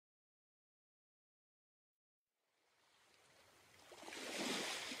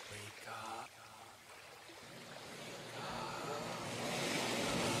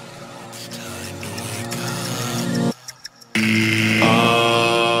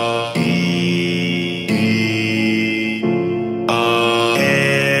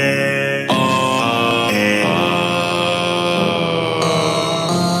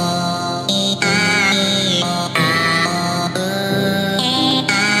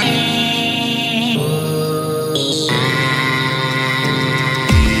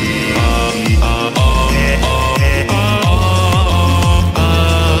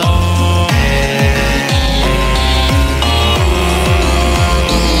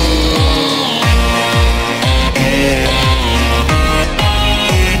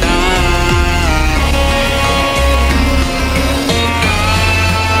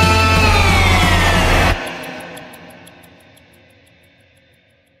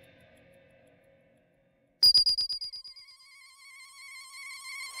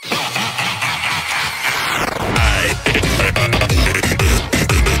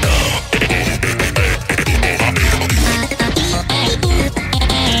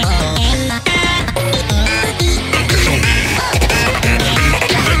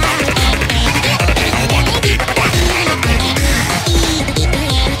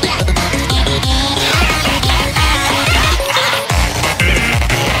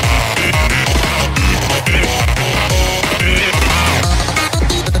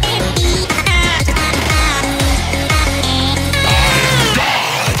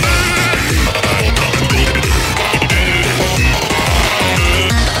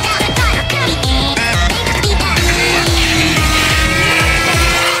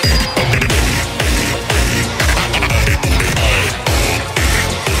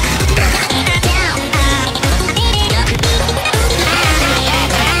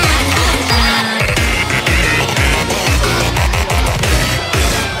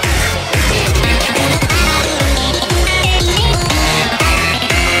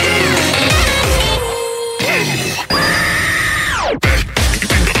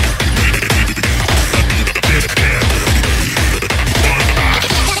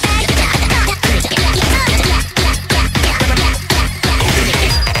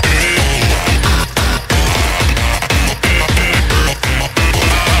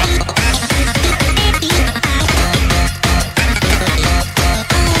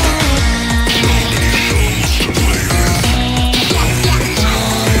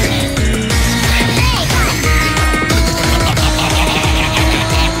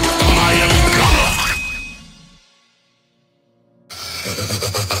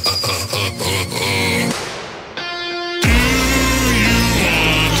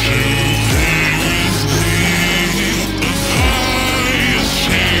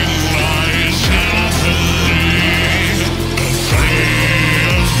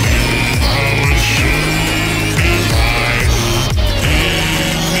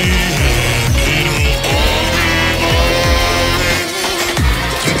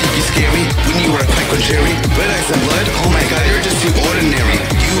scary when you were quite contrary. Red eyes and blood, oh my god, you're just too ordinary.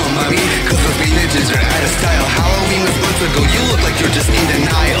 You a mummy, cause those bandages are out of style. Halloween was months ago, you look like you're just in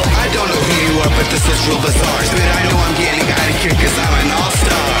denial. I don't know who you are, but this is real bizarre. But I know I'm getting out of here cause I'm an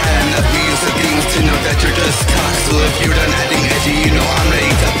all-star. I had enough views of games to know that you're just toxic. So if you're done